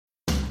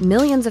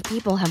Millions of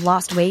people have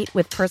lost weight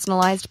with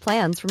personalized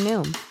plans from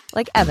Noom.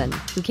 Like Evan,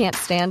 who can't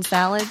stand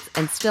salads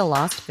and still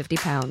lost 50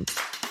 pounds.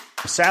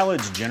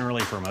 Salads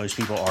generally for most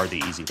people are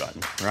the easy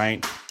button,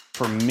 right?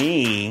 For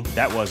me,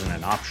 that wasn't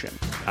an option.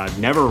 I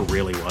never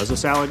really was a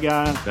salad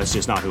guy. That's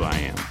just not who I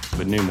am.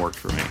 But Noom worked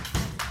for me.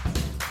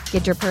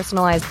 Get your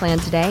personalized plan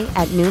today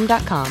at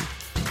Noom.com.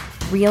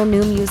 Real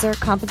Noom user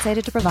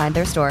compensated to provide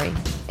their story.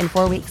 In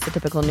 4 weeks, the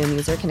typical Noom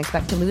user can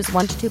expect to lose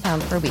 1 to 2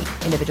 pounds per week.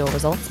 Individual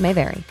results may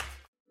vary.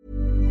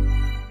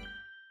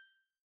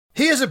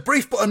 Here's a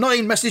brief but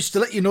annoying message to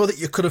let you know that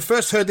you could have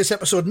first heard this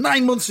episode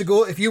 9 months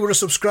ago if you were a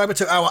subscriber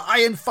to our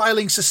Iron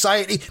Filing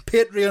Society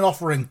Patreon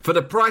offering. For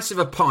the price of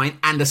a pint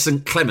and a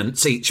St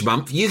Clement's each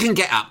month, you can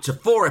get up to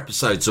 4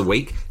 episodes a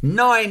week,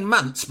 9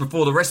 months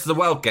before the rest of the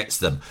world gets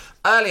them.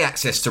 Early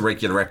access to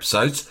regular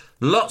episodes,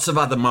 lots of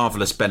other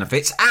marvellous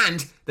benefits,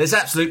 and there's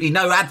absolutely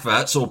no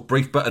adverts or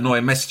brief but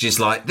annoying messages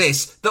like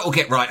this that will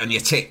get right on your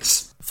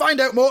ticks.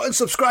 Find out more and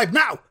subscribe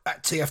now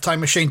at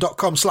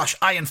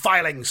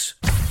tftimemachine.com/ironfilings.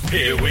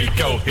 Here we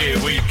go,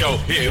 here we go,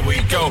 here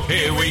we go,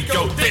 here we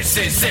go, this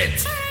is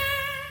it!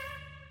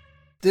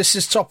 This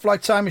is Top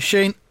Flight Time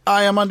Machine.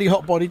 I am Andy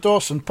Hotbody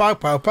Dawson. Pow,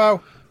 pow,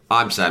 pow.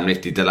 I'm Sam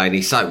Nifty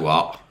Delaney, so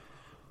what?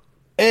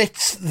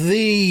 It's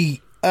the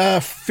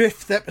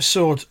 5th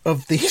episode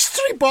of the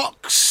History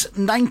Box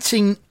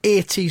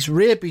 1980s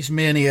Rabies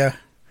Mania.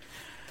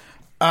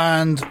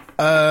 And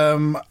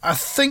I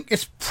think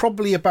it's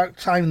probably about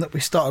time that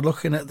we started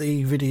looking at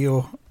the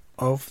video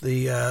of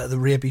the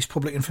Rabies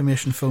public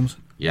information films.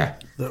 Yeah.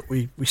 That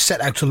we set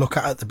out to look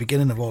at the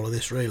beginning of all of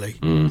this, really.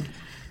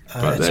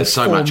 But there's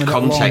so much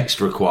context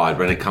required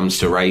when it comes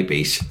to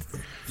rabies.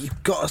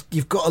 You've got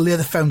to lay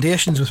the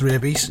foundations with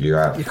rabies.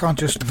 Yeah. You can't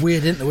just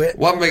wade into it.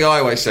 One thing I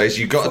always say is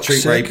you've got to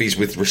treat rabies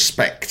with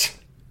respect.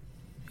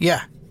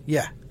 Yeah.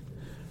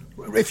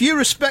 If you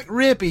respect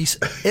rabies,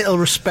 it'll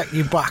respect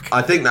you back.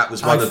 I think that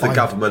was one of the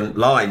government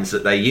lines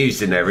that they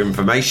used in their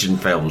information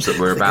films that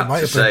we're about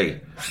to see.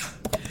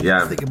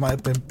 Yeah. I think it might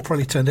have been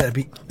probably turned out to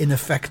be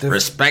ineffective.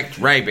 Respect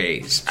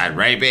rabies, and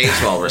rabies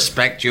will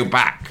respect you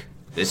back.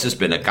 This has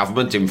been a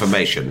government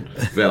information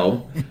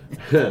film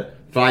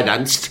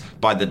financed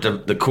by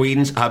the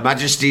Queen's, Her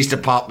Majesty's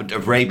Department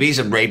of Rabies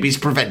and Rabies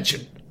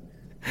Prevention.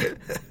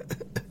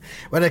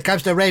 When it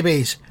comes to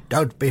rabies,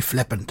 don't be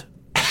flippant.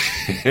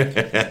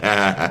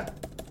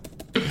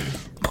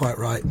 Quite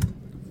right.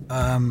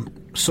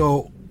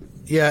 So,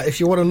 yeah, if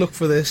you want to look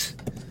for this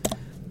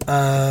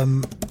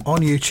on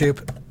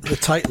YouTube, the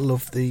title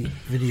of the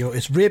video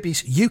is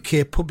Rabies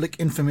UK Public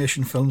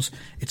Information Films.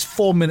 It's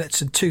 4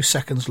 minutes and 2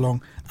 seconds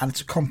long, and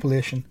it's a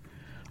compilation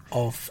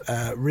of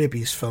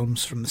rabies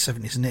films from the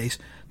 70s and 80s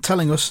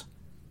telling us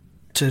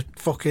to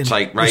fucking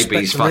take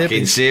rabies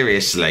fucking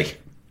seriously.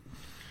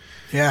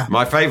 Yeah.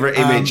 My favourite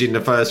image in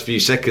the first few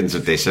seconds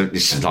of this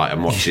is like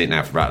I'm watching it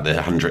now for about the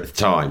 100th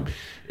time,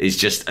 is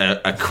just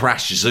a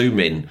crash zoom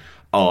in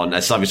on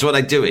a zombie. So what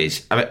they do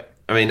is,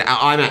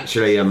 I'm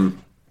actually,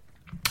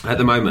 at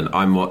the moment,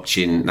 I'm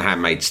watching The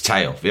Handmaid's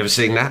Tale. Have you ever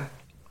seen that?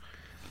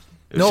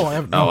 No, I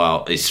haven't. Oh,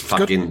 well,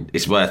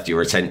 it's worth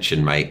your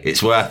attention, mate.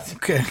 It's worth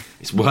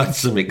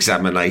some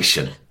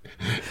examination.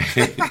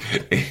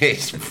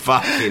 It's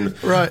fucking,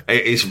 right.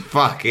 It is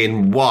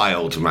fucking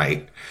wild,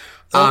 mate.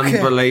 Okay.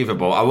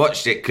 Unbelievable. I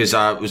watched it because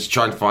I was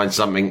trying to find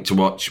something to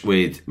watch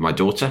with my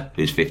daughter,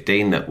 who's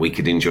 15, that we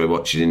could enjoy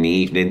watching in the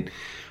evening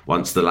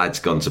once the lad's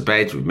gone to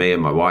bed, with me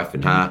and my wife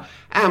and her.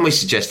 And we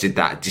suggested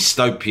that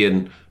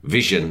dystopian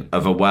vision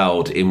of a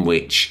world in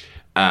which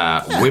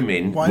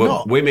women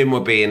were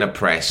being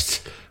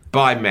oppressed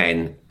by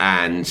men,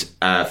 and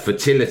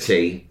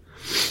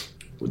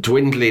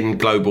dwindling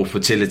global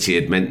fertility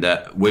had meant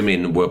that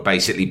women were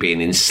basically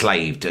being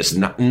enslaved as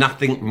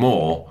nothing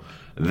more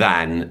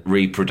than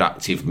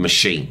reproductive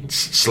machines,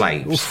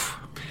 slaves. Oof.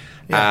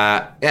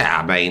 Yeah.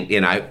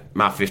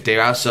 My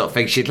 50-year-old sort of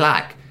thinks she'd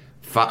like.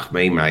 Fuck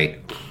me, mate.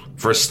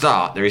 For a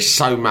start, there is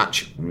so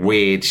much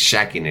weird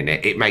shagging in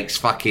it. It makes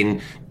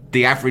fucking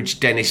the average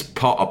Dennis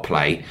Potter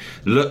play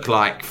look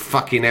like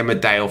fucking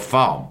Emmerdale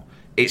Farm.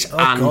 It's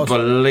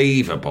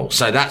unbelievable. God.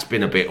 So that's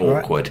been a bit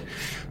awkward. Right.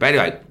 But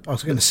anyway, I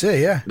was going to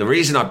say, yeah. The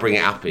reason I bring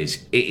it up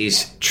is it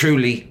is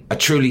a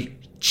truly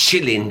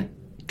chilling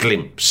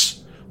glimpse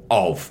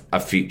of a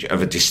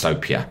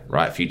dystopia,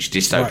 right? Future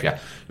dystopia,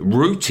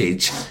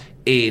 rooted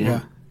in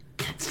a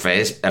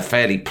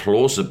fairly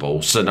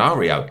plausible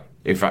scenario.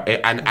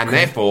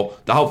 Therefore,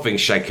 the whole thing's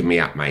shaking me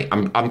up, mate.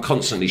 I'm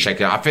constantly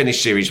shaken up. I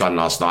finished series 1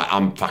 last night.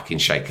 I'm fucking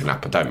shaken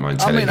up. I don't mind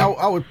telling you.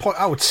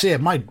 I would say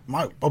my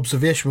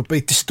observation would be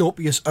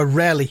dystopias are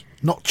rarely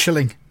not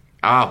chilling.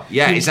 Oh,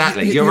 yeah,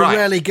 exactly. You're right. You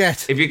rarely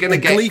get if you're gonna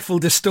get gleeful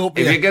dystopia.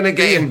 If you're going to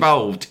get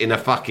involved in a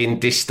fucking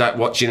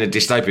watching a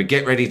dystopia,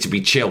 get ready to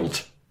be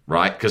chilled.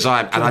 Right, because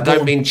I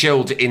don't mean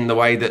chilled in the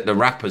way that the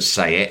rappers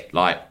say it,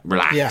 like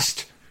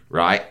relaxed,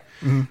 right?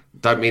 Mm-hmm.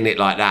 Don't mean it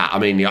like that. I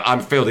mean, I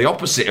feel the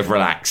opposite of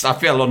relaxed. I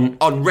feel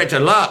on red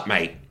alert,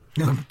 mate.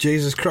 Oh,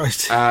 Jesus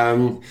Christ.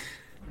 No,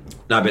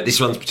 but this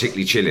one's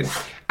particularly chilling.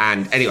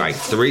 And anyway,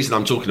 the reason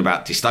I'm talking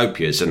about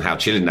dystopias and how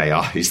chilling they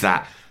are is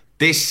that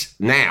this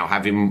now,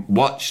 having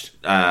watched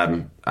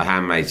A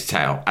Handmaid's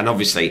Tale, and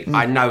obviously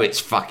I know it's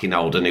fucking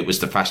old and it was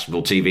the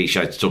fashionable TV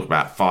show to talk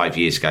about 5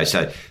 years ago,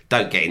 so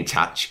don't get in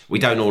touch. We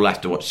don't all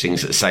have to watch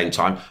things at the same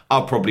time.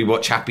 I'll probably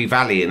watch Happy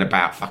Valley in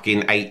about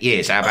fucking 8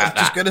 years. How about that?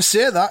 I was just going to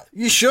say that.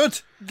 You should.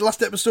 The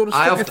last episode was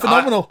fucking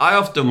phenomenal. I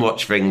often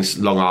watch things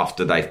long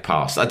after they've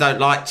passed. I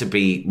don't like to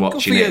be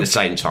watching it at the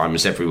same time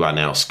as everyone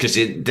else, because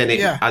I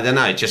don't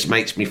know, it just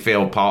makes me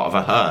feel part of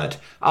a herd.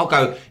 I'll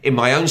go, in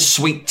my own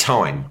sweet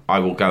time, I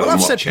will go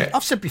and watch it.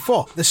 I've said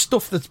before, there's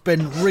stuff that's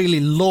been really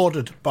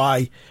lauded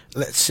by,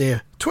 let's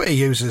say, Twitter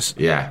users.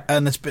 Yeah.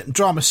 And it's been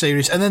drama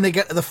series, and then they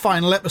get to the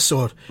final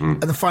episode,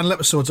 and the final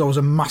episode's always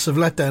a massive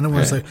letdown.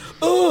 Everyone's like,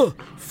 oh,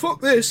 fuck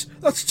this,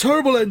 that's a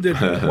terrible ending.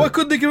 Why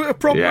couldn't they give it a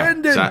proper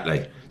ending?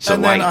 Exactly. So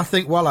and then I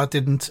think, well, I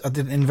didn't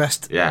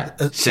invest. Yeah,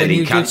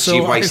 silly cunts,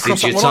 you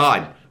wasted your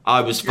time.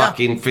 I was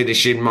fucking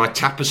finishing my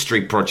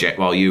tapestry project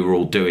while you were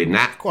all doing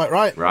that. Quite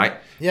right. Right?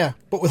 Yeah,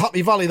 but with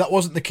Happy Valley, that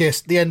wasn't the case.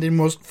 The ending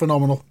was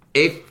phenomenal.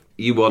 If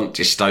you want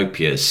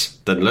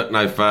dystopias, then look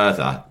no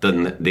further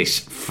than this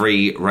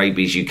free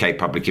Rabies UK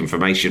public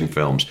information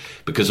films,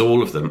 because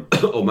all of them,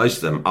 or most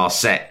of them, are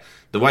set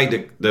the way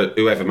that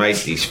whoever made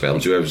these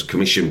films, whoever was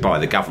commissioned by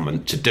the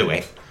government to do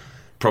it,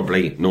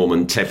 probably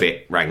Norman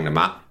Tebbit rang them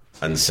up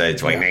and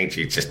said, we need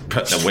you to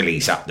put the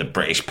willies up the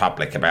British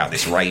public about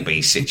this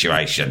rabies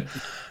situation.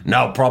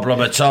 No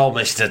problem at all,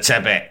 Mr.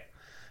 Tebbit.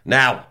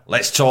 Now,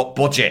 let's talk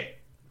budget,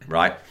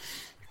 right?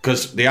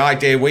 Because the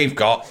idea we've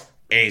got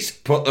is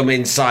put them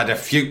inside a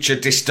future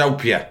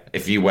dystopia,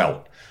 if you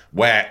will,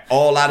 where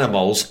all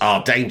animals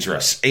are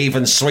dangerous,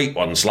 even sweet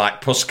ones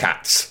like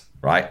pussycats,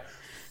 right?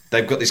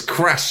 They've got this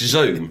crash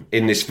zoom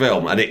in this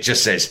film, and it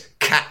just says,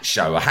 cat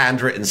show, a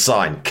handwritten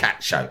sign,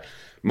 cat show.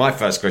 My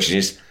first question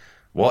is,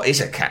 what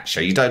is a cat show?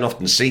 You don't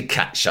often see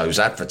cat shows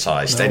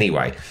advertised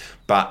anyway.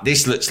 But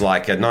this looks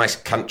like a nice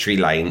country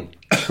lane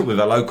with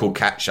a local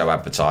cat show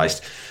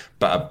advertised,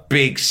 but a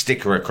big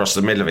sticker across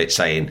the middle of it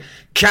saying,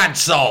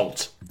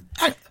 cancelled!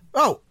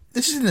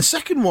 This is in the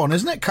second one,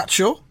 isn't it, cat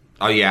show?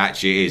 Oh, yeah,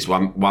 actually it is.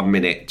 1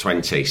 minute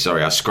 20.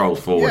 Sorry, I scrolled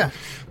forward. Yeah.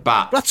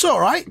 But that's all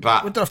right.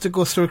 But we don't have to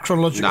go through it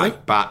chronologically. No,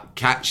 but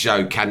cat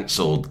show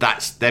cancelled.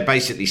 They're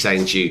basically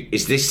saying to you,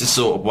 is this the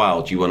sort of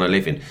world you want to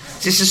live in?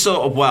 Is this the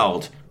sort of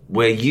world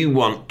where you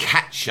want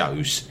cat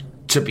shows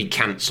to be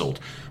cancelled?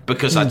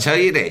 Because I tell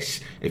you this,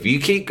 if you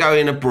keep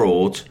going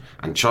abroad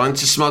and trying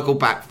to smuggle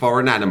back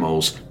foreign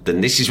animals,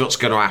 then this is what's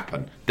going to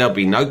happen. There'll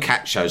be no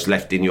cat shows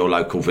left in your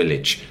local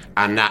village.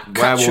 And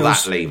where will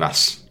that leave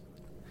us?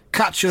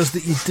 Cat shows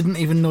that you didn't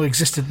even know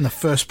existed in the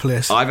first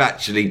place. I've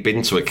actually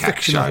been to a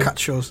cat show. Cat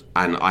shows.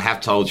 And I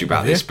have told you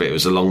about this, but it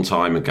was a long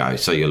time ago,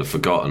 so you'll have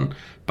forgotten.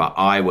 But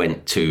I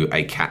went to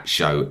a cat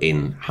show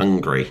in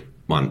Hungary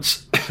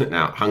once.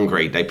 Now,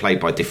 Hungary, they play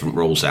by different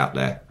rules out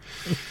there.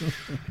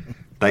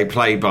 They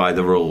play by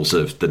the rules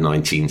of the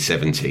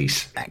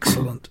 1970s.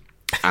 Excellent.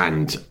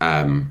 And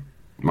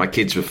my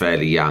kids were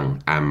fairly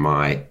young, and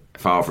my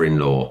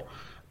father-in-law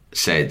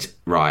said,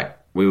 right,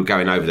 we were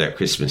going over there at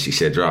Christmas. He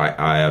said, right,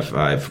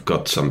 I've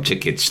got some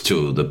tickets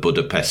to the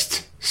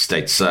Budapest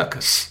State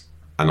Circus.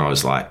 And I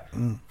was like,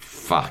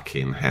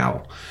 fucking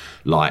hell.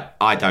 Like,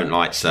 I don't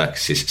like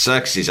circuses.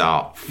 Circuses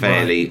are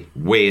fairly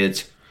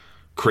weird,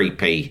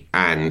 creepy,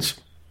 and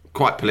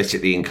quite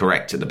politically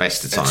incorrect at the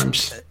best of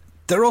times.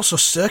 They're also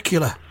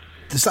circular.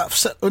 Does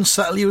that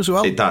unsettle you as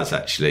well? It does,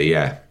 actually,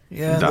 yeah.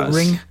 Yeah, the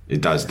ring.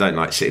 It does. Don't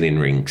like sitting in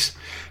rings.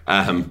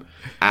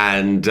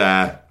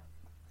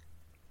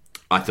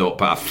 I thought,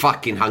 but a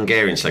fucking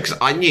Hungarian circus.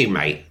 I knew,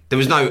 mate. There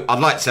was no... I'd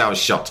like to say I was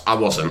shocked. I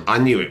wasn't. I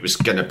knew it was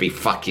going to be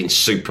fucking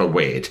super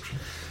weird.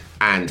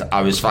 And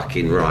I was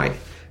fucking right.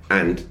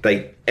 And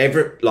they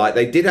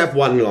did have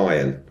one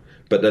lion,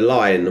 but the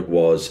lion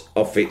was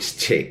off its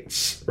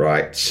tits,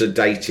 right?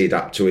 Sedated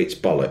up to its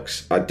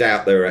bollocks. I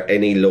doubt there are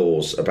any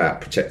laws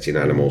about protecting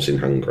animals in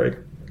Hungary.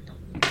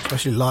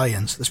 Especially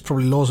lions. There's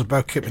probably laws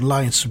about keeping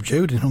lions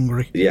subdued in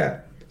Hungary.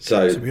 Yeah.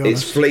 So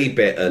it's flea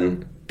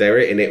bitten. They're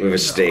hitting it with a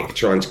stick,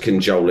 trying to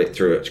cajole it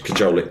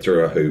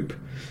through a hoop.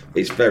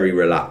 It's very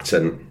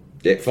reluctant.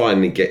 It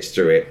finally gets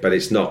through it, but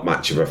it's not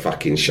much of a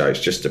fucking show.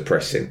 It's just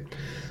depressing.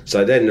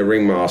 So then the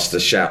ringmaster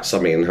shouts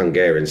something in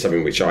Hungarian,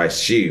 something which I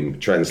assume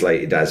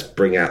translated as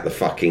 "bring out the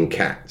fucking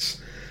cats."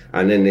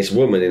 And then this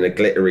woman in a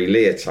glittery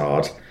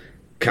leotard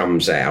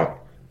comes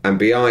out, and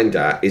behind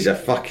her is a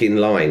fucking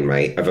line,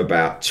 mate, of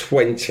about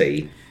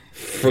 20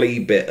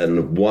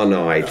 flea-bitten,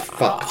 one-eyed,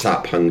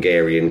 fucked-up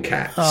Hungarian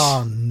cats.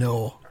 Oh,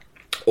 no.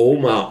 All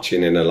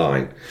marching in a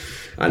line.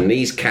 And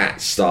these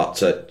cats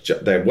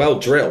they're well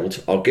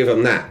drilled, I'll give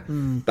them that.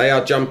 They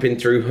are jumping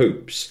through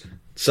hoops.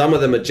 Some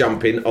of them are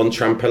jumping on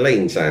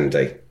trampolines,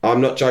 Andy.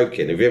 I'm not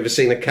joking. Have you ever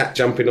seen a cat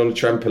jumping on a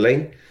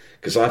trampoline?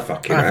 Because I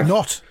fucking have. I have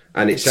not.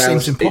 And it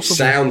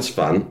sounds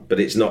fun, but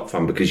it's not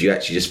fun because you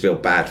actually just feel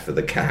bad for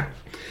the cat.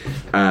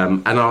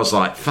 And I was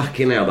like,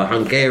 fucking hell, the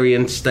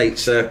Hungarian State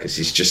Circus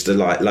is just a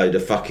load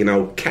of fucking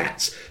old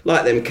cats.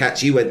 Like them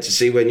cats you went to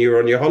see when you were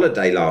on your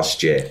holiday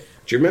last year.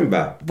 Do you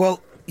remember?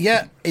 Well,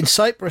 yeah, in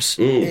Cyprus,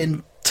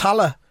 in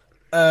Tala,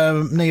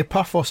 near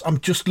Paphos. I'm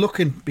just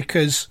looking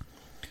because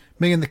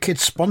me and the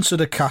kids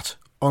sponsored a cat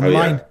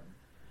online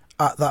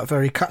at that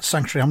very cat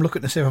sanctuary. I'm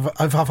looking to see if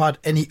I've had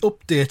any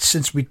updates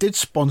since we did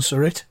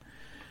sponsor it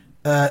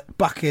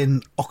back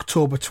in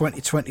October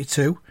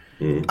 2022.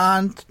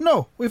 And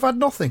no, we've had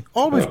nothing.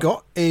 All we've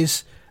got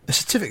is a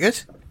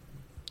certificate.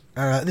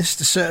 This is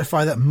to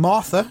certify that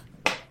Martha,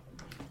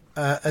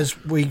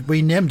 as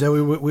we named her,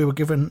 we were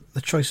given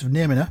the choice of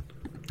naming her.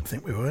 I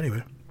think we were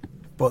anyway.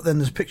 But then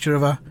there's a picture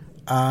of her,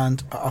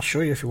 and I'll show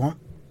you if you want.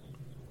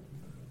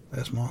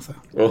 There's Martha.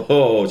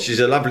 Oh, she's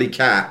a lovely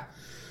cat.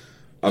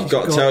 I've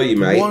got to tell you,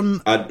 mate,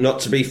 not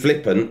to be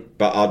flippant,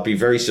 but I'd be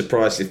very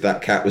surprised if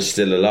that cat was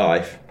still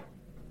alive.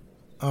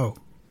 Oh,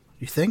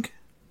 you think?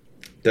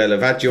 They'll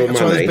have had your money.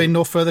 So there's been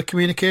no further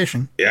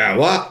communication? Yeah,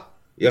 what?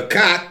 Your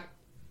cat?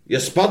 Your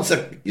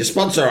sponsor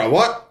or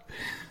what?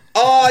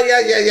 Oh,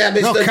 yeah,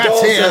 Mr. No,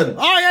 Dawson. Here.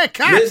 Oh, yeah,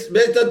 cat.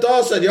 Mr.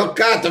 Dawson, your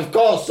cat, of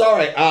course,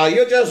 sorry.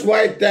 You just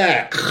wait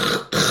there.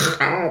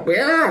 Oh,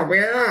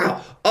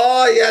 meow.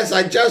 Oh, yes,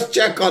 I just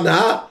check on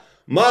her.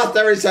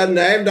 Martha is her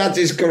name, that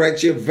is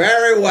correct. You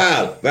very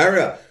well.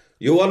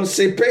 You want to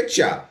see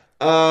picture?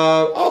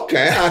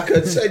 Okay, I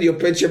could send you a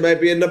picture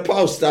maybe in the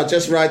post. I'll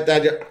just write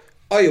down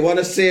Oh, you want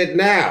to see it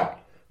now?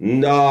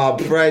 No, I'm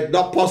afraid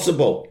not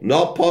possible.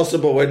 Not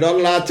possible. We're not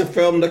allowed to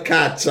film the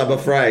cats, I'm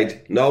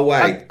afraid. No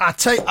way. I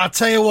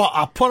tell you what,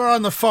 I'll put her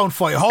on the phone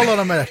for you. Hold on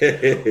a minute.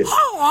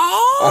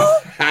 Hello?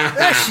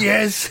 There she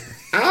is.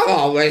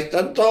 Oh,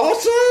 Mr.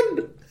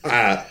 Dawson.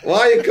 Why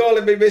are you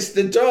calling me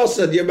Mr.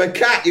 Dawson? You're my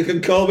cat. You can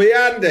call me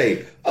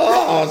Andy.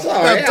 Oh,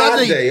 sorry,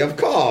 Andy, of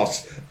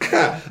course.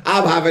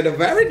 I'm having a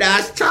very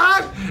nice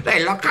time.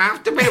 They look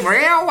after me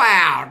real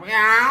well.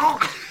 Meow.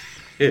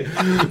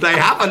 They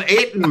haven't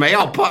eaten me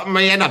or put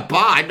me in a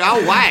bar. No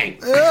way.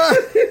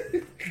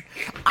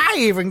 I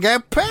even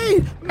get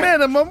paid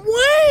minimum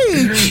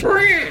wage.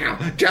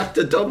 Just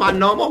to do my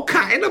normal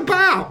catting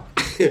about.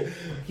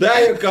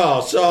 There you go.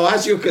 So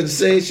as you can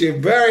see, she's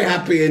very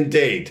happy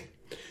indeed.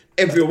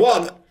 If you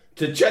want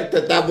to check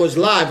that was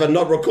live and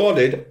not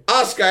recorded,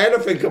 ask her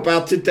anything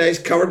about today's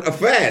current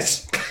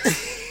affairs.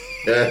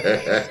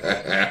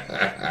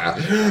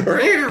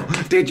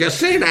 Did you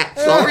see that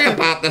story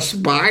about the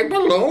spy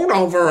balloon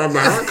over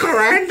America,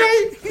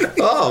 Andy?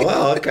 Oh,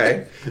 well,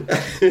 okay.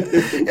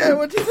 Yeah,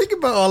 what do you think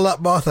about all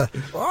that, Martha?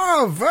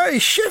 Oh, very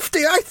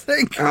shifty, I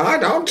think. I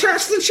don't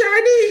trust the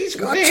Chinese.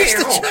 Not just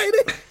the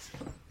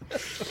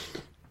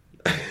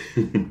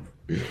Chinese.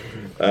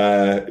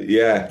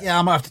 Yeah,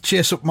 I might have to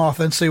chase up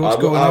Martha and see what's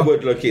going on. I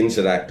would look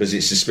into that because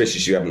it's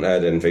suspicious you haven't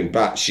heard anything.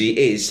 But she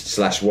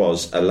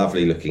is/was a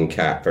lovely looking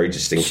cat, very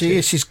distinctive. She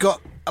is. She's got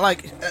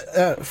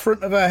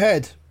front of her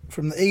head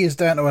from the ears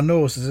down to her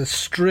nose. There's a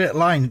straight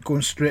line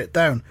going straight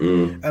down,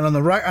 and on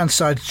the right hand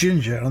side's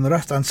ginger, and on the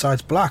left hand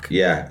side's black.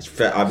 Yeah, it's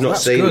fair. I've not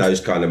seen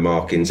those kind of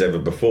markings ever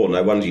before.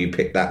 No wonder you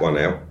picked that one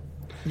out.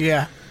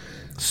 Yeah.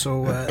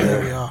 So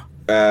there we are.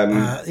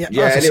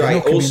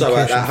 Anyway, also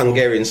at that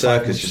Hungarian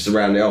circus, just to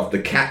round it off, the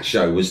cat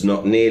show was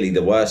not nearly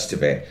the worst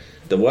of it.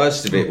 The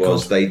worst of it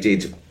was they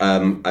did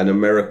an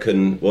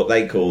American, what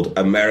they called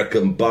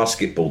American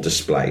basketball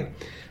display.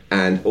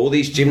 And all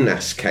these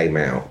gymnasts came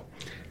out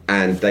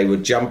and they were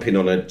jumping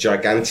on a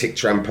gigantic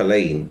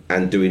trampoline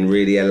and doing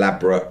really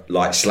elaborate,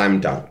 like,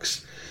 slam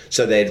dunks.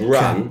 So they'd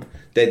run,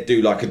 they'd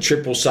do like a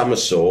triple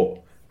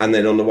somersault, and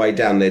then on the way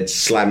down, they'd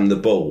slam the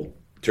ball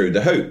through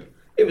the hoop.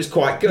 It was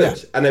quite good.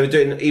 Yeah. And they were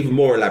doing even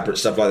more elaborate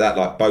stuff like that,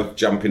 like both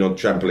jumping on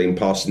trampoline,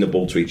 passing the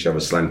ball to each other,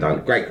 slam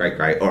dunk. Great.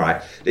 All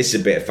right, this is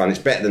a bit of fun. It's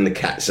better than the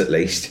cats, at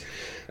least.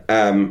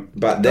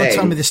 But Don't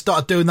tell me they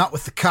started doing that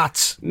with the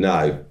cats.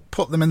 No.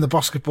 Put them in the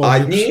basketball. I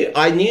knew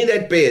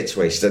there'd be a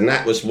twist, and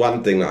that was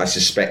one thing that I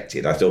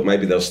suspected. I thought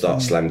maybe they'll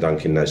start slam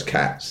dunking those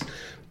cats.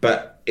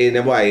 But in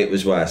a way, it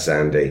was worse,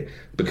 Andy,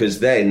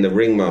 because then the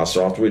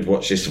ringmaster, after we'd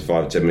watched this for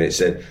 5 or 10 minutes,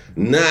 said,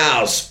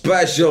 "Now,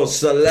 special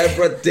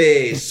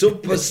celebrity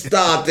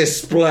superstar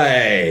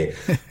display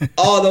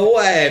all the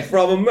way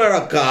from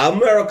America,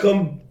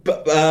 American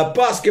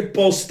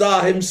basketball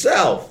star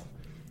himself."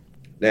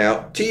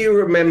 Now, do you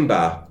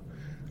remember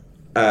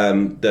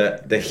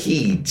the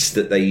heats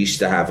that they used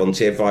to have on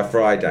TFI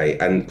Friday?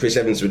 And Chris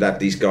Evans would have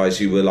these guys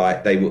who were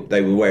like, they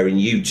were wearing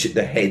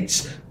the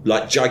heads,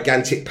 like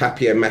gigantic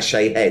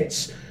papier-mâché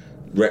heads,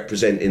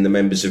 representing the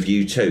members of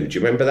U2. Do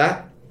you remember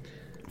that?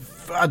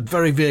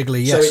 Very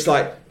vaguely, yes. So it's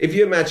like, if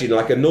you imagine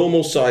like a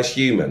normal-sized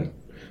human,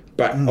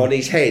 but on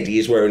his head he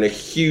is wearing a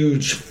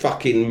huge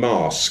fucking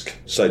mask,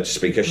 so to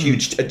speak, a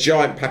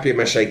giant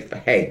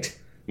papier-mâché head,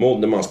 more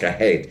than a mask, a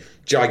head,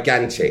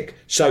 gigantic,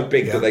 so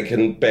big that they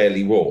can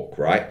barely walk,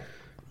 right?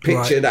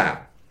 Picture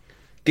that.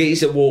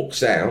 Geezer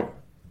walks out,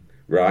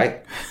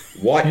 right?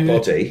 White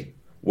body,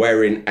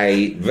 wearing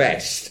a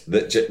vest,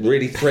 that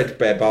really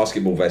threadbare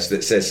basketball vest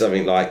that says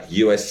something like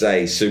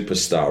USA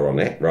Superstar on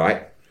it,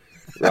 right?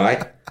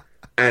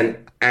 and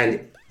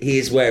he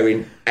is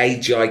wearing a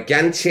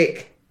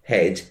gigantic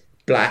head,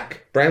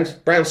 black,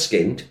 brown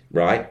skinned,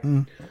 right?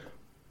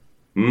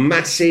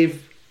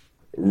 Massive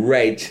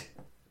red,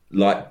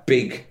 like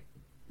big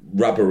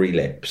rubbery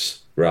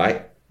lips,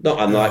 right? not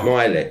unlike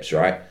my lips,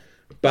 right?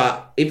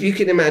 But if you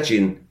can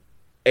imagine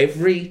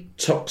every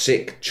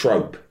toxic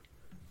trope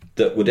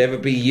that would ever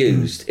be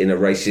used in a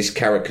racist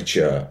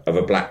caricature of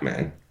a black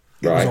man,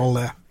 right? It was all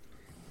there.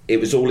 It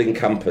was all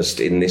encompassed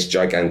in this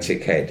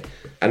gigantic head.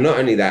 And not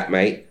only that,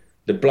 mate,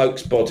 the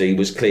bloke's body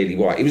was clearly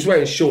white. He was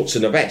wearing shorts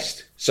and a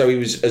vest. So he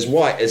was as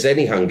white as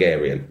any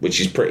Hungarian,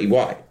 which is pretty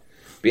white.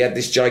 But he had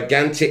this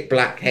gigantic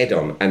black head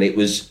on, and it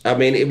was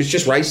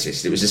just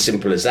racist. It was as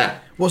simple as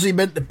that. Was he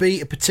meant to be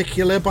a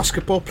particular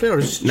basketball player or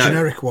a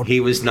generic one?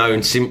 He was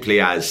known simply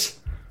as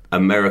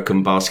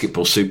American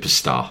basketball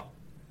superstar.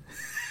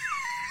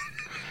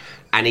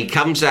 And he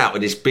comes out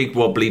with this big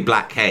wobbly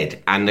black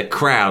head, and the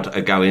crowd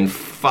are going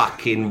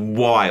fucking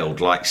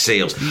wild like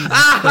seals. Before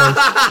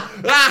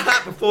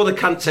the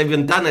cunt's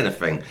even done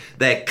anything.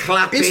 They're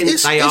clapping,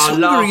 they are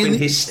laughing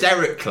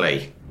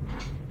hysterically.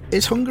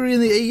 Is Hungary in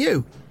the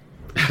EU?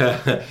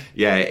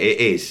 Yeah, it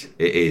is.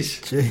 It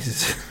is.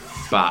 Jesus.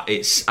 But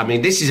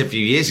this is a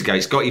few years ago.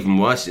 It's got even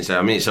worse since then.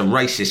 I mean, it's a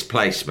racist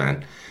place,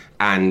 man.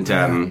 And,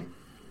 I'm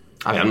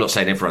not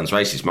saying everyone's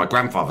racist. My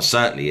grandfather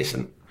certainly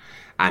isn't.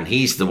 And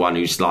he's the one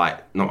who's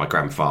like, not my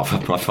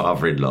grandfather, my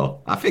father-in-law.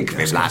 I think of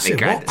him like my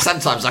granddad.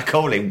 Sometimes I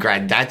call him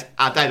granddad.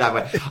 I don't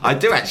know. I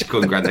do actually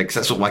call him granddad because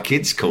that's what my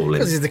kids call him.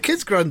 Because he's the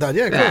kid's granddad,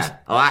 yeah, of course.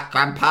 All right,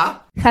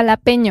 grandpa.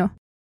 Jalapeño.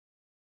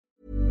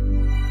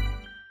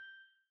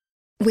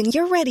 When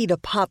you're ready to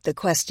pop the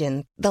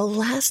question, the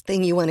last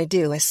thing you want to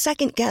do is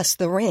second-guess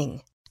the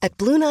ring. At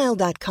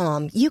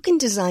BlueNile.com, you can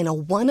design a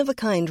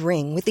one-of-a-kind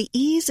ring with the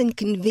ease and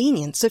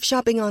convenience of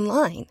shopping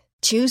online.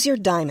 Choose your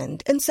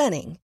diamond and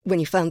setting. When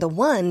you find the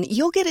one,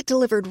 you'll get it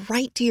delivered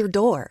right to your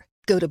door.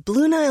 Go to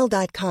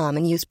BlueNile.com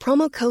and use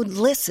promo code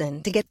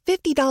LISTEN to get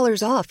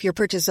 $50 off your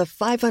purchase of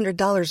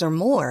 $500 or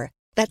more.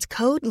 That's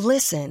code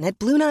LISTEN at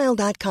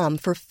BlueNile.com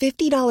for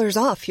 $50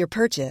 off your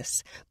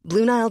purchase.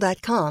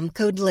 BlueNile.com,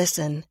 code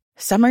LISTEN.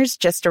 Summer's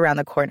just around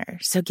the corner,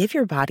 so give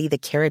your body the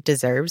care it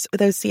deserves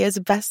with Osea's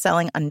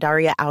best-selling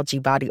Undaria Algae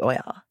Body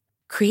Oil.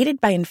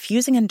 Created by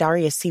infusing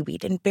Undaria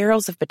seaweed in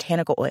barrels of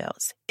botanical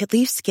oils, it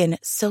leaves skin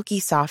silky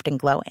soft and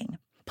glowing.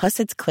 Plus,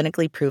 it's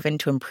clinically proven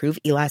to improve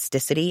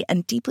elasticity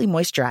and deeply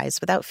moisturize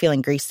without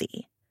feeling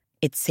greasy.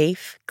 It's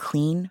safe,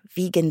 clean,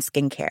 vegan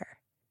skincare.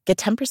 Get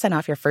 10%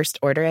 off your first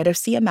order at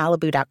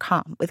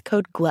OseaMalibu.com with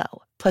code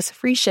GLOW, plus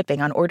free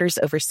shipping on orders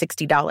over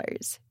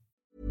 $60.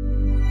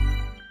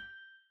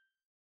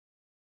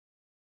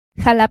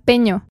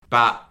 Jalapeño.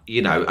 But,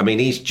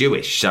 he's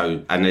Jewish,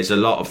 so, and there's a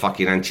lot of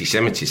fucking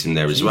anti-Semitism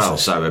there as well.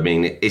 So,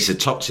 it's a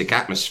toxic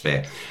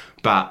atmosphere.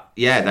 But,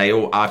 yeah,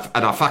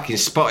 I fucking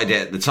spotted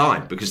it at the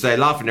time because they're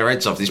laughing their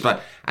heads off this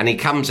bloke. And he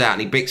comes out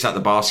and he picks up the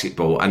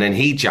basketball and then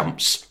he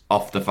jumps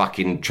off the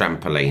fucking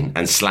trampoline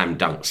and slam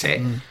dunks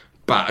it.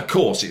 But, of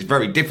course, it's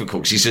very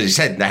difficult because his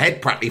head, the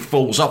head practically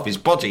falls off his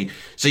body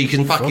so you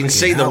can fucking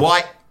see the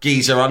white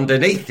geezer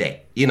underneath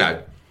it,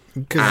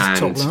 Because it's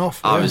toppling off.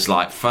 I was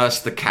like,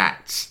 first the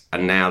cats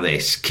and now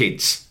this.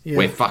 Kids,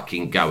 we're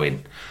fucking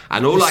going.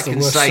 And all I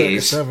can say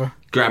is,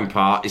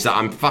 Grandpa, is that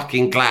I'm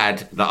fucking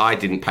glad that I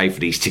didn't pay for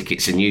these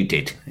tickets and you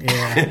did.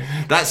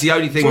 Yeah. That's the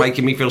only thing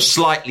making me feel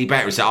slightly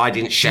better is that I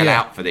didn't shell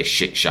out for this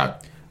shit show.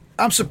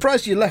 I'm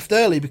surprised you left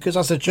early because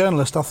as a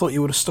journalist, I thought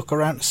you would have stuck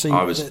around to see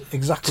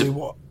exactly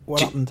what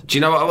happened. Do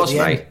you know what I was,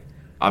 mate?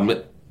 I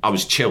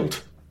was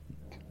chilled.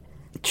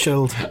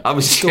 Chilled. I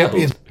was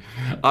chilled.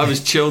 I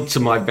was chilled to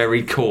my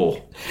very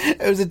core.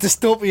 It was a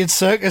dystopian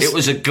circus. It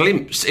was a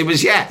glimpse. It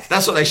was,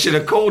 that's what they should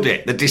have called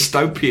it. The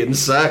dystopian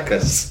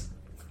circus.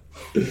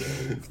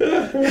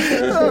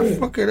 Oh,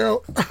 fucking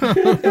hell.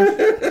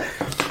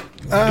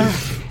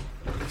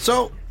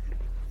 So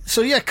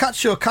yeah, Cat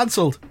Show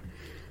cancelled.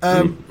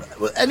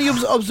 Any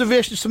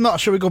observations from that? Or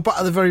shall we go back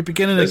to the very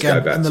beginning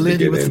again? And the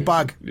lady with the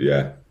bag.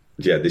 Yeah,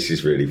 this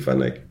is really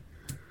funny.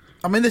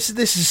 I mean, this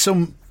is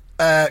some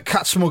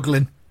cat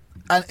smuggling.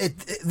 And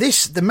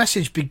the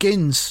message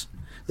begins,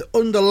 the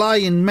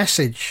underlying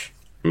message,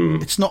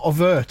 it's not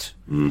overt.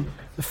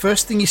 The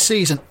first thing you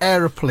see is an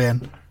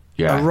aeroplane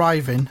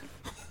arriving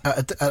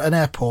at an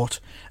airport,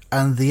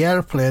 and the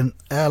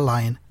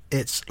airline,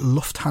 it's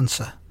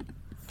Lufthansa,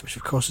 which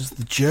of course is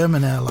the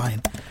German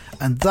airline.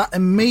 And that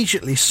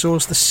immediately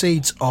sows the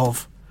seeds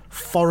of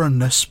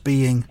foreignness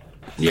being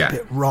a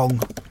bit wrong,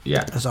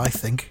 as I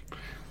think.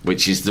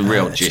 Which is the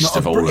real gist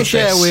of all of this. British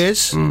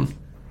Airways...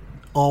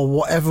 or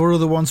whatever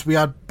other ones we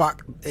had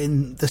back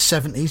in the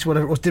 70s,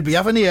 whatever it was. Did we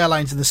have any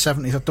airlines in the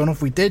 70s? I don't know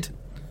if we did. It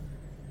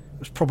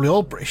was probably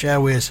all British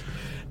Airways.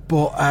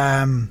 But,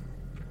 and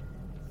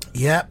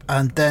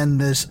then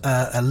there's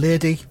a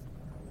lady.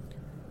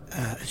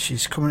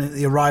 She's coming into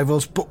the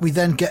arrivals, but we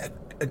then get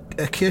an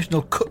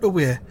occasional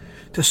cutaway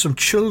to some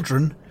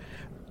children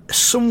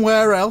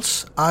somewhere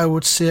else. I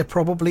would say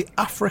probably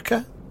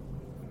Africa,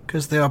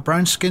 because they are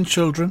brown-skinned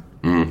children.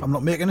 I'm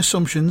not making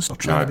assumptions or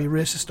trying to be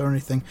racist or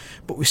anything,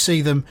 but we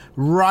see them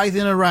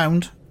writhing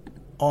around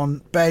on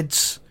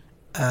beds.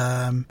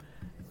 Listen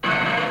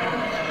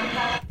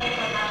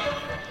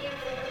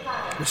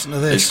to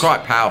this. It's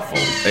quite powerful.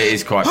 It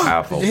is quite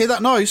powerful. Did you hear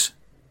that noise?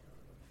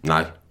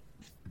 No.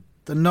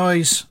 The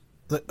noise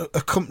that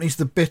accompanies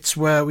the bits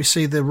where we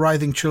see the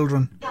writhing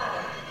children.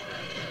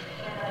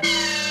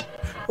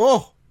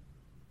 Oh,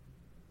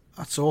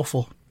 that's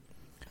awful.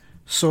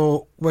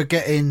 So we're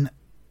getting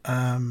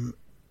the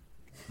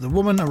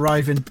woman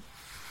arriving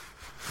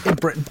in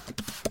Britain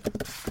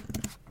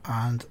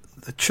and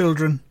the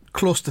children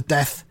close to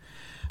death,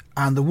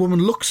 and the woman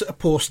looks at a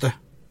poster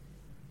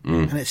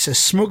and it says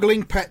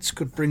smuggling pets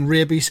could bring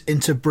rabies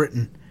into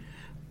Britain.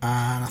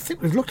 And I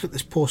think we've looked at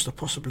this poster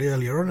possibly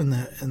earlier on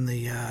in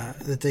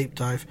the deep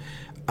dive,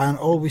 and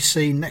all we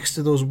see next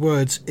to those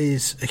words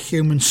is a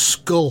human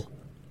skull.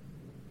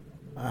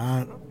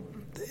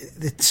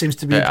 It seems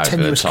to be a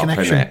tenuous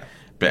connection,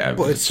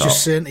 but it's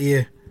just saying to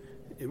you,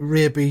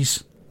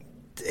 rabies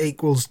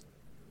equals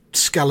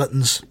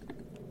skeletons,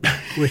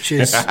 which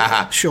is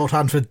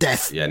shorthand for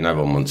death. Yeah, no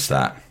one wants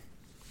that.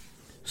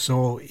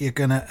 So you're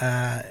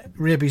gonna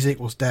rabies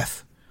equals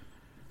death.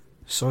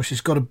 So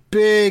she's got a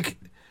big,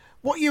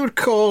 what you would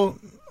call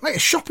like a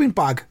shopping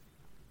bag.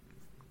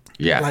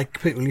 Yeah, like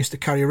people used to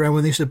carry around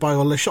when they used to buy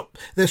all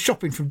their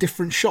shopping from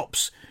different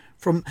shops.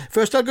 From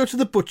first, I'll go to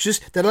the butcher's,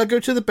 then I'll go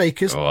to the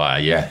baker's. Oh,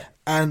 yeah.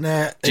 And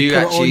do you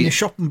put it all in your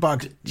shopping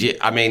bag.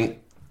 I mean,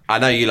 I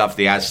know you love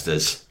the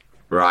Asdas,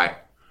 right?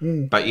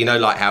 But you know,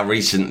 like how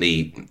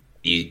recently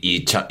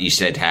you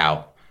said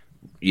how,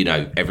 you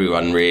know,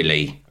 everyone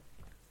really,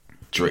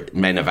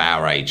 men of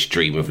our age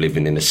dream of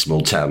living in a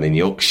small town in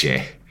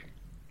Yorkshire,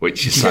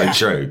 which is so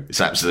true.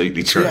 It's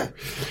absolutely true,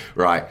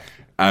 right?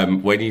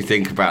 When you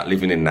think about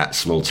living in that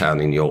small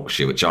town in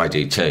Yorkshire, which I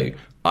do too,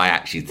 I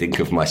actually think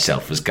of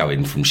myself as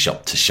going from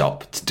shop to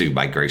shop to do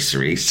my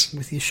groceries.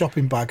 With your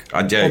shopping bag.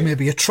 I do. Or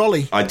maybe a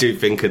trolley. I do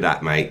think of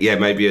that, mate. Yeah,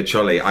 maybe a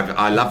trolley.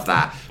 I love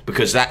that,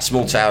 because that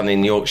small town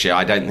in Yorkshire,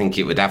 I don't think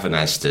it would have an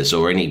Asda's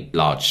or any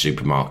large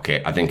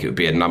supermarket. I think it would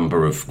be a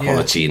number of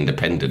quality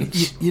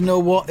independents. You know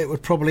what? It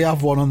would probably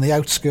have one on the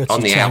outskirts on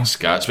of the town.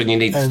 Outskirts, when you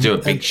need to do a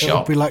big shop. It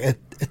would be like a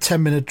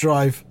 10-minute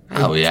drive.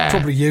 Oh, yeah.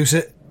 Probably use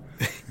it.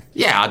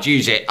 Yeah, I'd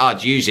use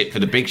it for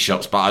the big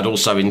shops, but I'd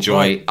also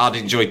enjoy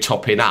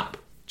topping up.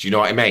 Do you know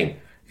what I mean?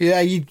 Yeah,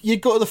 you'd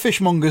go to the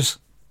fishmongers,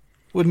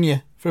 wouldn't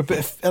you? For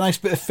a nice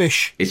bit of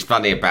fish. It's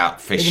funny about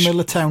fish in the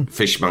middle of town.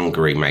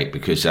 Fishmongery, mate,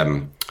 because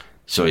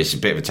so it's a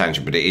bit of a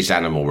tangent, but it is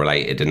animal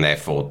related, and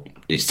therefore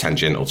it's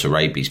tangential to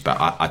rabies. But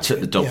I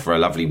took the dog for a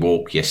lovely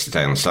walk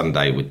yesterday on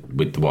Sunday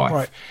with the wife.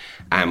 Right.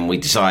 And we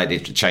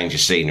decided to change the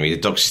scenery. The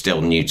dog's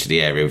still new to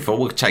the area. We thought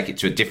we'll take it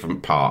to a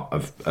different part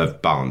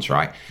of Barnes,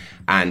 right?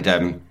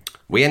 And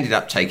we ended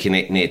up taking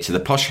it near to the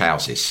posh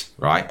houses,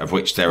 right, of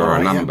which there are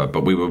a number,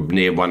 but we were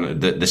near one of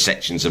the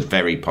sections of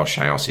very posh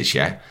houses,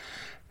 yeah?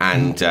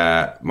 And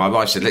my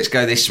wife said, let's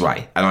go this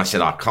way. And I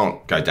said, I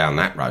can't go down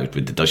that road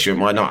with the dog. She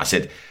went, why not? I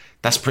said,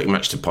 that's pretty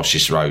much the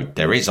poshest road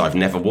there is. I've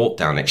never walked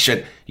down it. She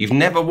said, you've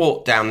never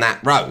walked down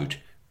that road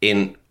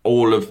in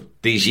all of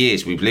these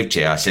years we've lived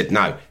here? I said,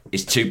 no,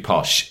 it's too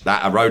posh.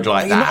 That a road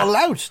like that. You're not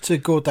allowed to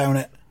go down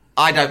it.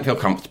 I don't feel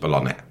comfortable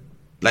on it.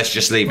 Let's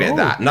just leave it at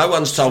that. No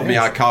one's told me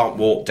I can't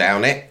walk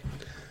down it,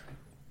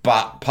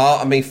 but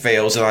part of me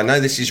feels, and I know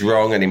this is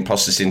wrong and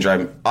imposter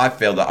syndrome, I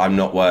feel that I'm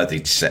not worthy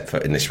to set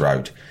foot in this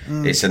road.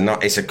 It's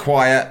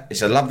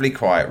a lovely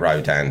quiet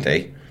road,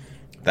 Andy.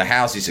 The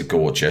houses are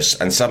gorgeous,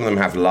 and some of them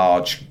have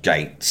large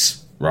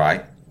gates,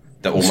 right,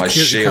 that almost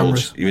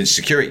shield you with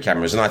security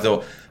cameras. And I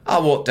thought,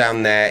 I'll walk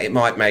down there. It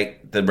might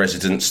make the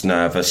residents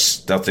nervous.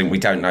 They'll think we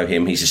don't know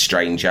him. He's a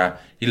stranger.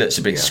 He looks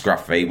a bit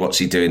scruffy. What's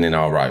he doing in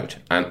our road?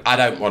 And I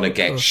don't want to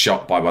get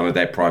shot by one of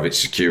their private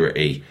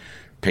security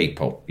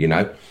people, you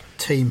know?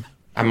 Team.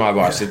 And my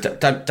wife said,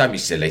 don't be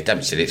silly. Don't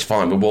be silly. It's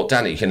fine. We'll walk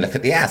down it. You can look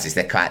at the houses.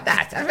 They're quite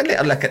nice. Have a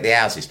little look at the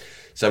houses.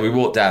 So we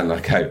walked down and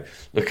I go,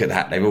 look at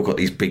that. They've all got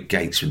these big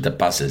gates with the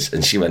buzzers.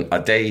 And she went, I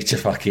dare you to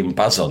fucking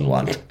buzz on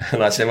one.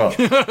 And I said,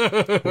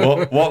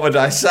 well, what would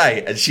I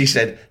say? And she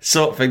said,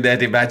 sort of thing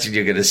they'd imagine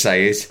you're going to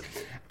say is,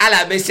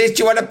 hello, missus,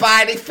 do you want to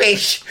buy any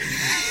fish?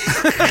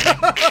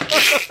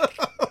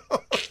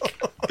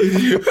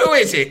 Who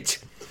is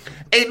it?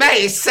 It's me,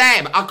 it's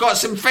Sam. I've got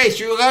some fish.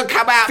 You're going to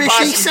come out and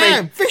buy some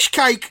Sam. Fish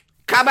cake.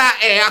 Come out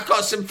here. I've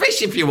got some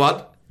fish if you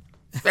want.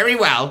 Very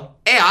well.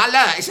 Here,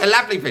 look, it's a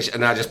lovely fish.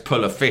 And I just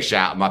pull a fish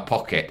out of my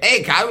pocket. Here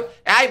you go.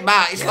 Hey,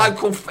 Mark, it's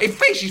local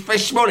fish. He's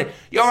fish this morning.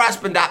 Your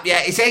husband up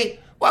yet, is he?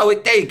 Well,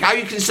 there you go.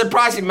 You can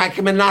surprise him, make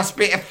him a nice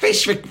bit of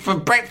fish for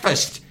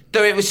breakfast.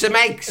 Do it with some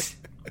eggs.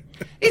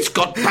 It's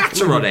got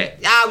butter on it.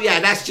 Oh, yeah,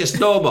 that's just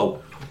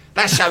normal.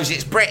 That shows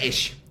it's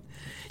British.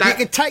 You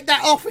can take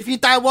that off if you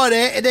don't want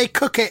it and then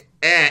cook it.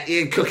 Yeah,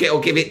 you can cook it or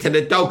give it to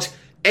the dogs.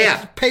 Here.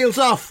 It peels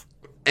off.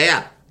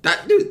 Here.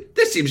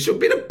 There seems to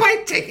have been a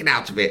bite taken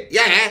out of it.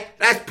 Yeah,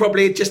 that's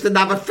probably just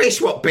another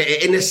fish what bit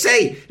it in the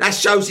sea. That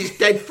shows it's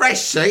dead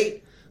fresh,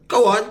 see?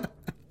 Go on.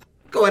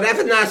 Go on, have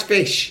a nice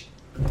fish.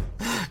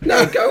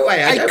 No, go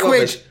away. I don't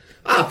want fish.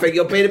 I think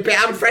you're being a bit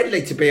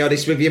unfriendly, to be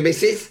honest with you,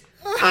 missus.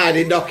 I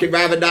did knock him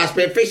round a nice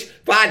bit of fish.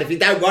 Fine, if you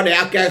don't want it,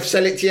 I'll go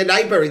sell it to your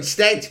neighbour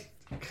instead.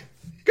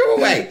 Go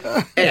away.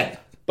 Here.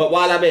 But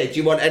while I'm here, do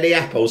you want any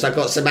apples? I've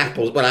got some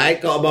apples. Well, I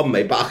ain't got them on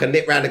me, but I can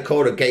nip round the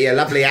corner and get you a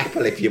lovely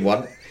apple if you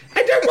want.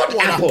 I don't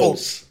want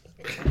apples.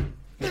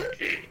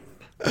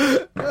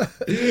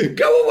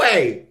 Go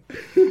away.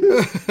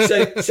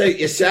 Suit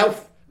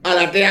yourself. I'll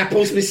have the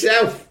apples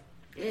myself.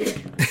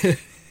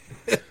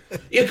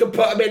 You can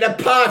put them in a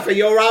pie for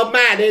your old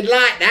man. He'd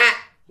like that.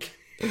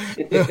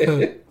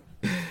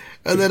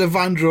 And then a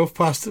van drove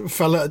past a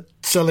fella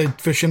selling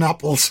fish and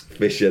apples.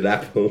 Fish and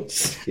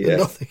apples, yeah.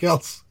 Nothing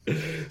else.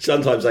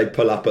 Sometimes they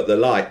pull up at the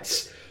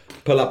lights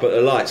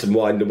and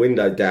wind the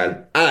window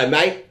down. Hello,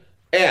 mate.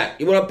 Here,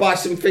 you want to buy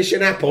some fish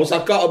and apples?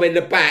 I've got them in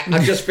the back. I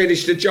just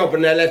finished the job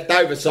and they're left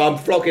over, so I'm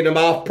flogging them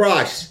half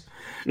price.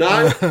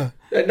 No?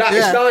 It's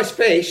nice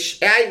fish.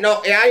 It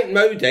ain't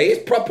moody.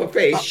 It's proper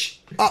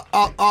fish.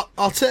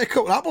 I'll take a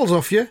couple of apples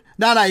off you.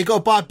 No, you got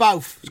to buy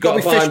both. You've got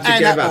to buy them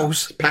together.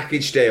 Apples.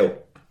 Package deal.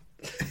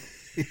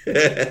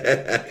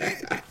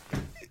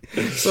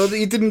 So that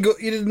you didn't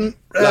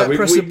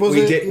press the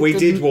buzzer. We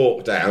did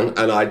walk down,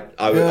 and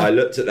I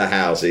looked at the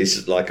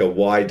houses like a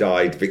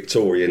wide-eyed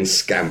Victorian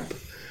scamp,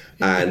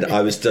 and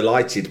I was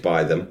delighted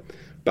by them.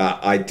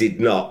 But I did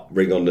not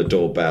ring on the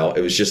doorbell.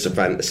 It was just a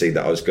fantasy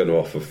that I was going to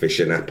offer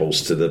fish and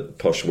apples to the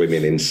posh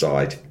women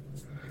inside.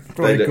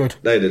 Very good.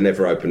 They'd have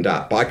never opened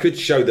up. But I could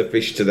show the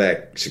fish to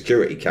their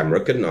security camera,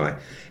 couldn't I?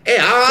 Here,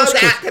 I'll hold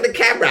it out to the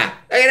camera.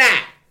 Look at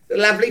that. The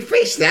lovely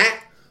fish,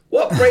 that.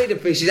 What breed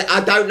of fish is it? I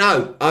don't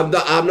know. I'm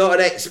not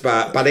an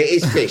expert, but it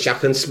is fish. I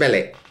can smell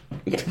it.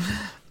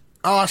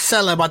 I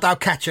sell them. I don't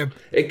catch them.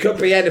 It could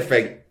be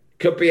anything.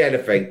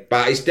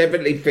 But it's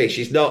definitely fish.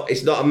 It's not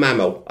a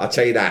mammal. I'll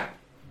tell you that.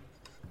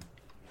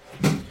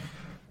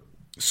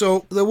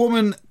 So the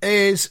woman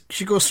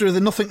she goes through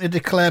the nothing to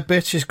declare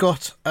bit. She's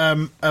got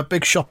a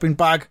big shopping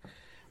bag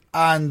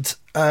and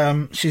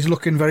she's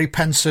looking very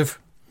pensive.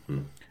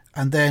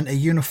 And then a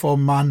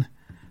uniformed man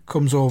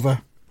comes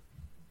over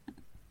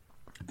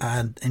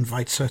and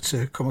invites her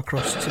to come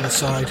across to the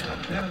side.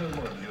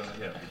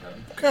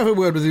 Can I have a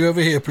word with you over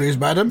here, please,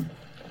 madam?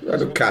 I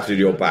haven't cut in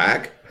your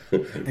bag.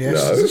 Yes.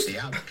 No.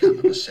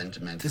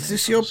 Is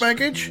this your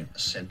baggage?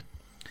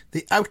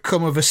 The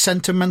outcome of a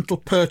sentimental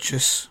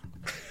purchase.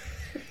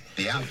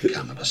 The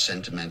outcome of a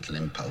sentimental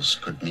impulse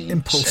could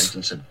mean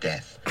sentence of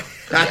death.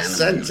 A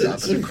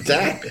sentence of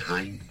death?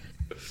 Behind.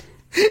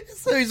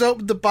 So he's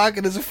opened the bag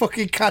and there's a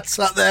fucking cat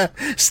sat there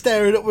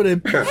staring up at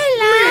him.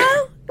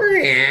 Hello.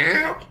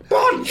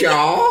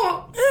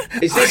 Bonjour.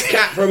 Is this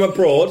cat from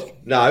abroad?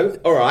 No.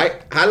 All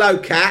right. Hello,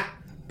 cat.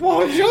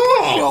 Bonjour.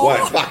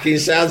 Well, it fucking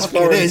sounds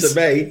foreign to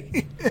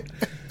me.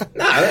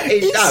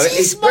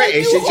 It's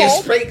British. It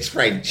just speaks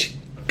French.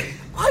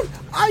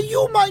 Are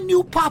you my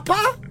new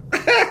papa?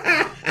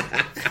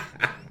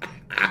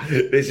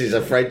 This is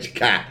a French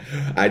cat,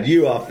 and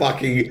you are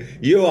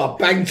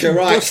banged to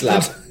rights,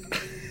 love.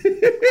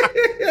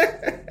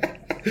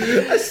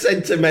 A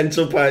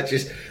sentimental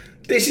purchase.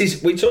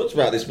 We talked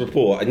about this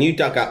before, and you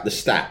dug up the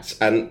stats,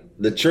 and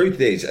the truth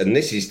is, and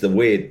this is the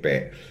weird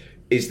bit,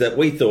 is that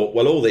we thought,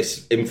 well, all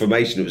this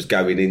information that was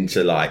going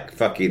into like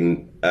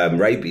fucking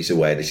rabies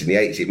awareness in the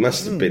 80s, it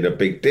must have been a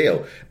big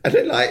deal. And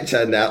then it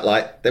turned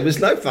out there was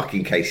no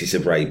fucking cases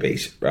of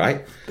rabies,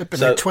 right? There've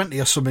been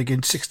 20 or something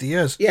in 60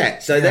 years. Yeah,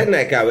 then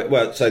they go,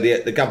 well, so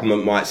the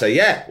government might say,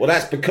 yeah, well,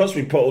 that's because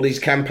we put all these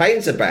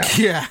campaigns about.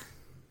 Yeah.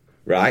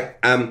 Right?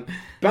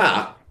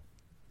 But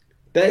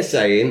they're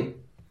saying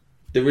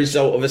the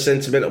result of a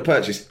sentimental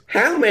purchase.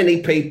 How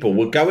many people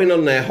were going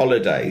on their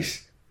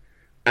holidays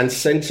and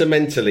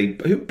sentimentally,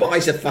 who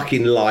buys a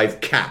fucking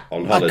live cat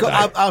on holiday?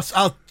 I'll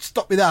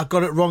stop you there. I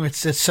got it wrong.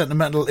 It's a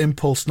sentimental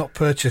impulse, not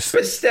purchase.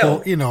 But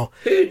still,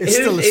 it's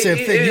still the same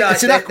thing.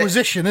 It's an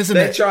acquisition, isn't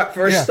it?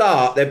 For a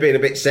start, they're being a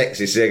bit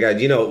sexist. They're going,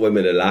 you know what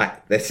women are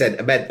like? They're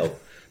sentimental.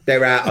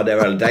 They're out on their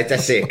holiday. They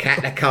see a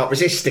cat, they can't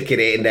resist sticking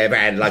it in their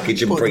hand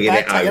luggage and bringing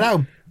it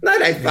home. No,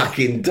 they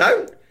fucking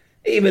don't.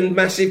 Even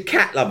massive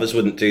cat lovers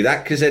wouldn't do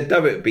that because they'd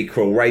know it would be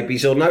cruel,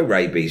 rabies or no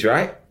rabies,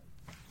 right?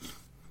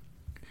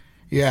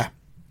 Yeah.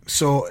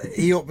 So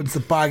he opens the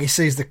bag, he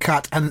sees the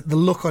cat, and the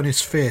look on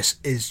his face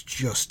is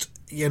just,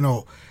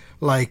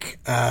 like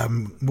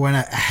when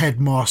a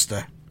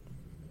headmaster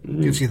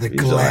gives you the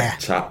glare. Like,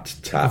 tut,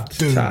 tut,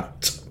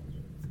 tut.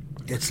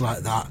 It's like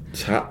that.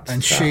 Tut,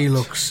 and tut. she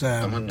looks...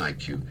 someone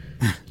like you,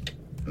 a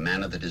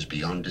manner that is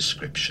beyond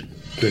description.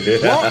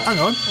 What? Hang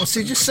on, what's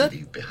he just said?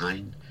 Leave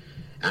behind.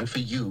 And for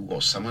you,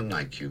 or someone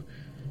like you,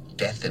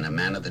 death in a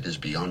manner that is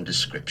beyond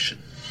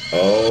description.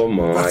 Oh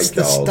my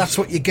God. That's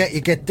what you get.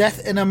 You get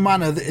death in a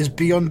manner that is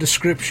beyond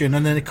description,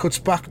 and then it cuts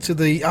back to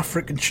the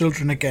African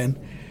children again.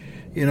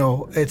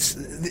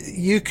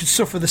 You could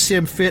suffer the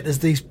same fate as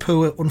these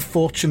poor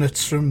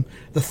unfortunates from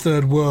the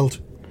third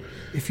world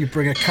if you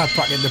bring a cat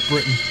back into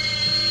Britain.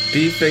 Do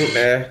you think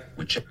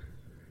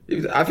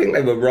I think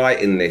they were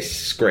writing this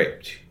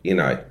script,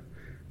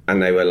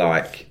 and they were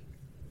like,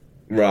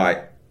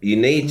 right, you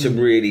need to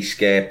really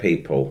scare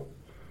people.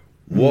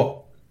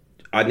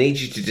 I need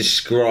you to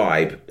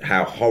describe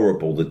how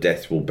horrible the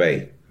death will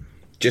be.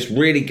 Just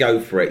really go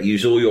for it.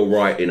 Use all your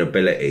writing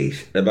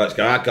abilities. They're both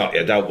going, I got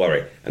you, don't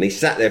worry. And he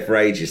sat there for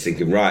ages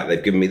thinking, right,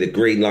 they've given me the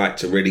green light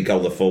to really go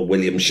the full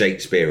William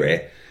Shakespeare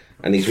here.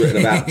 and he's written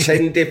about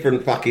 10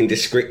 different fucking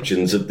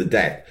descriptions of the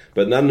death,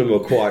 but none of them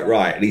are quite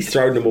right, and he's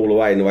thrown them all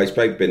away in the waste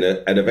paper bin,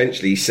 and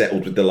eventually he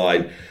settled with the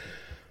line,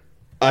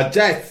 a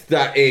death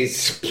that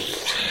is,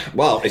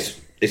 well,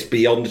 it's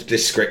beyond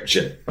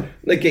description.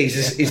 The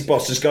geezer, his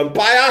boss has gone,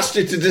 but I asked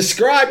you to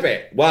describe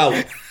it. Well,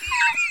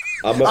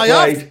 I'm afraid...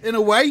 I have, in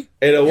a way.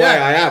 In a way,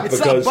 Yeah, I have, it's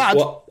because that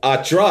bad. I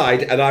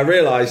tried, and I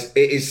realised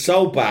it is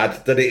so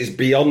bad that it is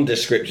beyond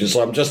description,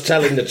 so I'm just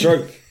telling the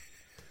truth.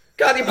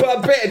 Can't you put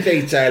a bit of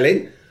detail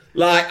in?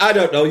 Like, I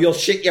don't know, you'll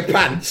shit your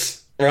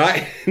pants,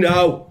 right?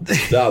 No.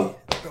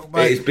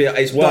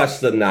 It's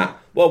worse than that.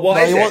 Well,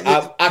 what is it?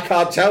 I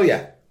can't tell you.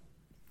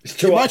 It's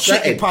too upsetting. You might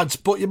shit your pants,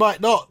 but you might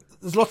not.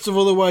 There's lots of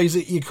other ways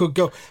that you could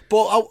go.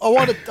 But I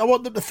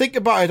want them to think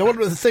about it. I want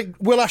them to think,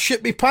 will I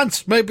shit my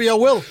pants? Maybe I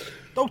will.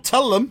 Don't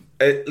tell them.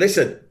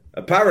 Listen,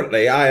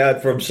 apparently I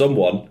heard from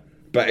someone,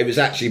 but it was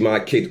actually my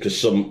kid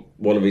because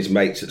one of his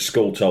mates at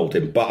school told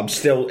him.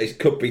 But it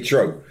could be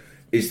true,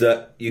 is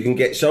that you can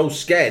get so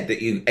scared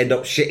that you end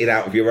up shitting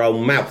out of your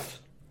own mouth.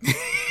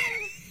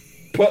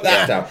 Put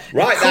that down.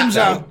 Write that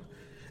down.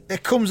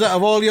 It comes out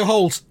of all your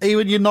holes,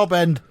 even your knob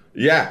end.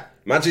 Yeah.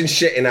 Imagine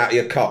shitting out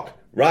your cock.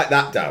 Write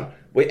that down.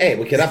 We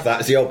could have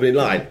that as the opening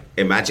line.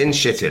 Imagine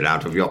shitting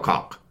out of your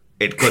cock.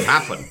 It could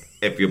happen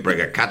if you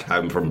bring a cat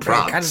home from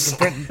France.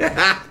 And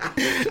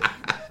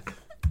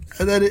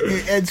then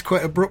it ends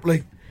quite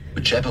abruptly.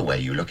 Whichever way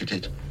you look at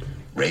it,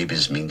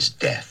 rabies means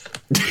death.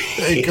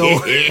 There you go.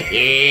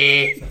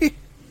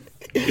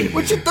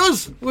 Which it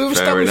does. We've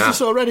established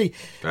this already.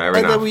 Fair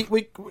enough. Then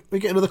we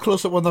get another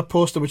close-up on that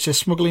poster which says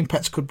smuggling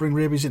pets could bring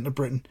rabies into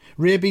Britain.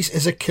 Rabies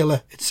is a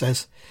killer, it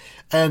says.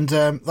 And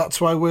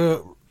that's why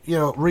we're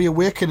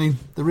reawakening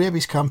the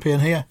rabies campaign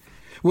here.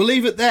 We'll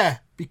leave it there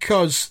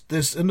because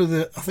there's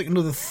another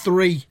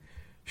 3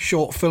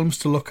 short films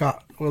to look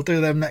at. We'll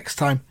do them next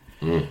time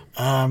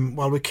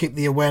while we keep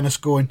the awareness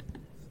going.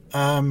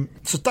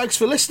 So thanks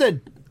for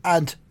listening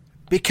and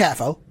be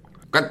careful.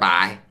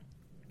 Goodbye.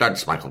 Don't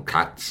smuggle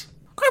cats.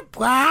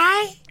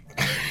 Goodbye.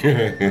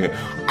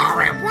 Au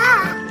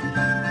revoir.